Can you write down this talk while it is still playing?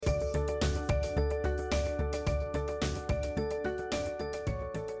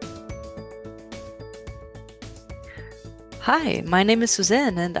Hi, my name is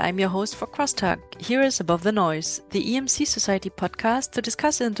Suzanne and I'm your host for CrossTalk. Here is Above the Noise, the EMC Society podcast to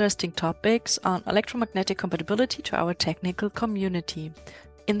discuss interesting topics on electromagnetic compatibility to our technical community.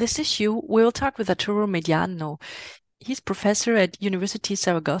 In this issue, we will talk with Arturo Mediano. He's professor at University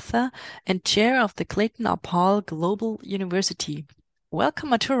Zaragoza and chair of the Clayton Global University.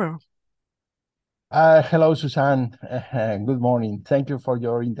 Welcome, Arturo. Hello, Suzanne. Good morning. Thank you for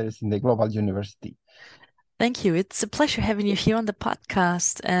your interest in the Global University. Thank you. It's a pleasure having you here on the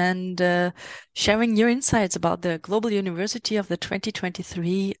podcast and sharing your insights about the Global University of the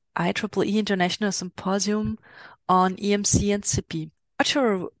 2023 IEEE International Symposium on EMC and SIPI.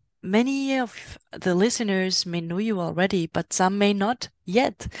 Arthur, many of the listeners may know you already, but some may not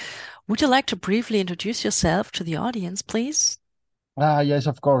yet. Would you like to briefly introduce yourself to the audience, please? Yes,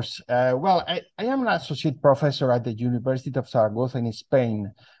 of course. I am an associate professor at the University of Zaragoza in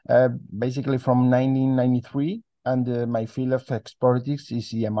Spain, basically from 1993, and my field of expertise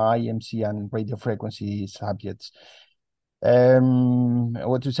is EMI, EMC, and radio frequency subjects.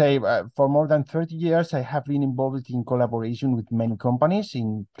 What to say, for more than 30 years, I have been involved in collaboration with many companies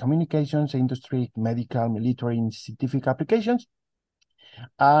in communications, industry, medical, military, and scientific applications.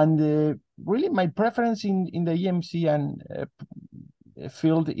 And really, my preference in the EMC and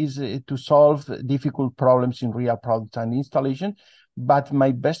field is to solve difficult problems in real products and installation. But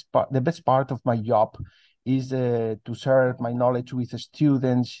the best part of my job is to share my knowledge with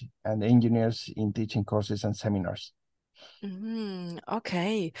students and engineers in teaching courses and seminars.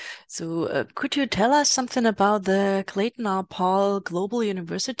 Okay. So, could you tell us something about the Clayton R. Paul Global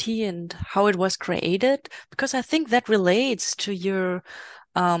University and how it was created? Because I think that relates to your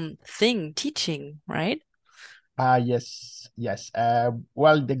teaching, right? Yes.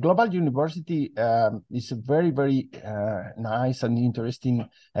 The Global University is a very nice and interesting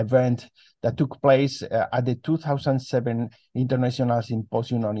event that took place at the 2007 International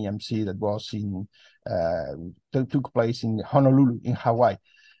Symposium on EMC that took place in Honolulu, in Hawaii.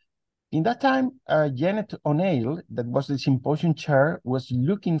 In that time, Janet O'Neill, that was the symposium chair, was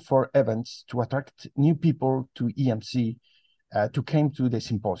looking for events to attract new people to EMC to come to the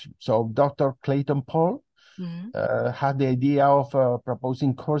symposium. So Dr. Clayton Paul had the idea of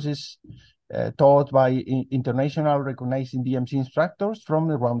proposing courses taught by international recognized DMC instructors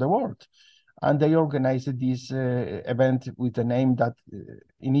from around the world. And they organized this event with the name that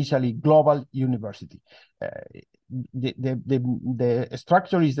initially Global University. The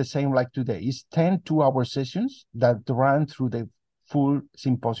structure is the same like today. It's 10 2-hour sessions that run through the full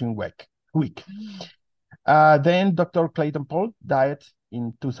symposium week. Then Dr. Clayton Paul died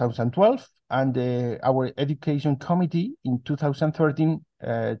in 2012, and our education committee in 2013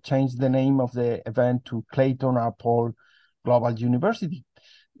 changed the name of the event to Clayton R. Paul Global University.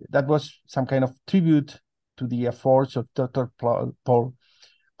 That was some kind of tribute to the efforts of Dr. Paul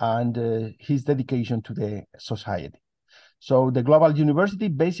and his dedication to the society. So the Global University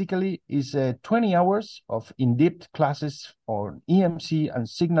basically is 20 hours of in-depth classes on EMC and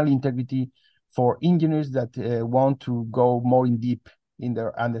signal integrity for engineers that want to go more in deep in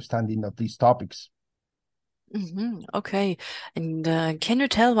their understanding of these topics. Okay. And can you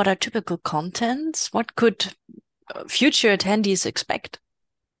tell what are typical contents? What could future attendees expect?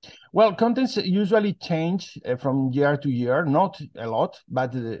 Well, contents usually change from year to year, not a lot,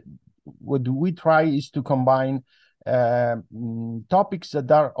 but what we try is to combine topics that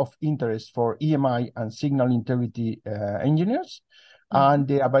are of interest for EMI and signal integrity engineers and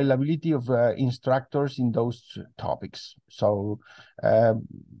the availability of instructors in those topics. So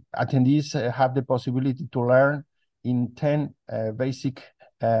attendees have the possibility to learn in 10 basic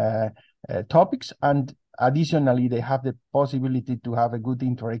topics, and additionally, they have the possibility to have a good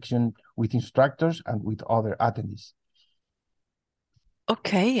interaction with instructors and with other attendees.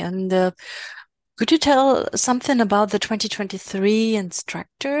 Okay, and could you tell something about the 2023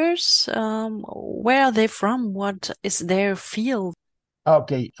 instructors? Where are they from? What is their field?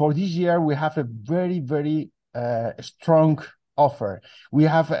 Okay, for this year, we have a very strong offer. We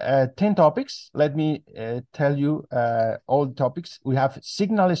have 10 topics. Let me tell you all topics. We have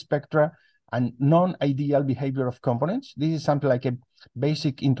signal spectra and non-ideal behavior of components. This is something like a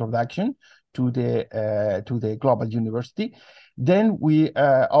basic introduction to the Global University. Then we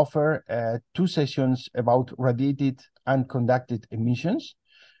offer 2 sessions about radiated and conducted emissions.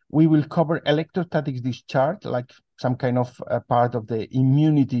 We will cover electrostatic discharge, like some kind of part of the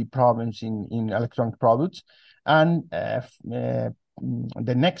immunity problems in electronic products. And the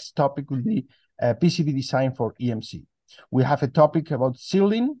next topic will be PCB design for EMC. We have a topic about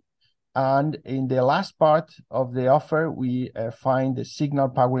shielding. And in the last part of the offer, we find the signal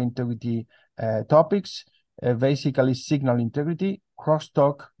power integrity topics, basically signal integrity,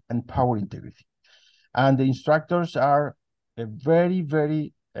 crosstalk, and power integrity. And the instructors are a very,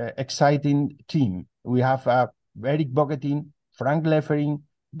 very exciting team. We have Eric Bogatin, Frank Leffering,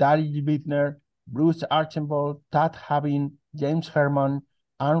 Dari Bittner, Bruce Archambault, Tad Havin, James Herman,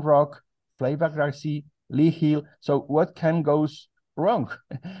 Anne Rock, Flavia Garcia, Lee Hill. So what can goes wrong?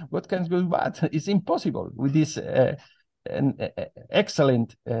 What can go bad? It's impossible with this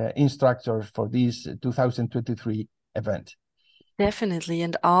excellent instructors for this 2023 event. Definitely,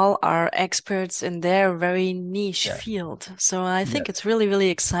 and all are experts in their very niche Yeah. field. So I think Yeah. it's really, really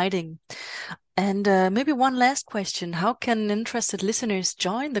exciting. And maybe one last question. How can interested listeners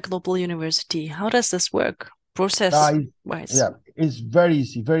join the Global University? How does this work, process-wise? Yeah, it's very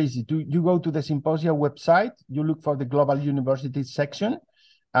easy, very easy. You go to the Symposia website, you look for the Global University section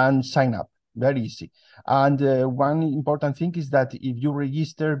and sign up. Very easy. And one important thing is that if you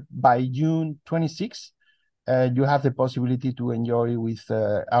register by June 26th, you have the possibility to enjoy with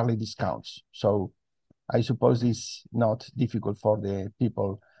early discounts. So I suppose it's not difficult for the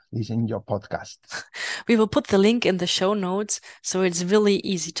people listening your podcast. We will put the link in the show notes, so it's really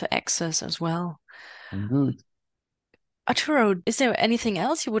easy to access as well. Good. Arturo, is there anything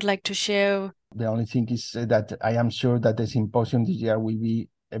else you would like to share? The only thing is that I am sure that the symposium this year will be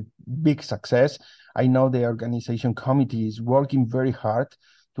a big success. I know the organization committee is working very hard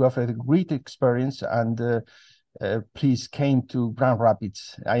to have a great experience, and please came to Grand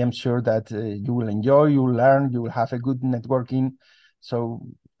Rapids. I am sure that you will enjoy, you will learn, you will have a good networking. So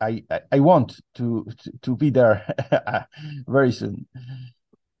I want to be there very soon.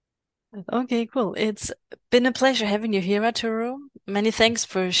 Okay, cool. It's been a pleasure having you here, Arturo. Many thanks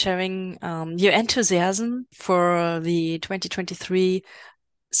for sharing your enthusiasm for the 2023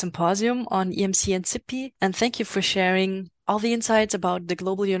 symposium on EMC and CIPI, and thank you for sharing all the insights about the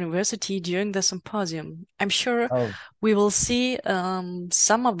Global University during the symposium. I'm sure Oh, we will see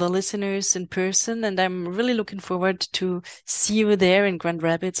some of the listeners in person, and I'm really looking forward to see you there in Grand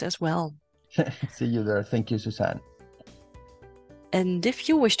Rapids as well. see you there. Thank you, Suzanne. And if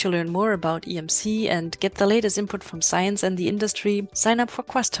you wish to learn more about EMC and get the latest input from science and the industry, sign up for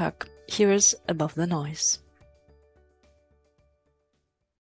CROSSTALK. Here is Above the Noise.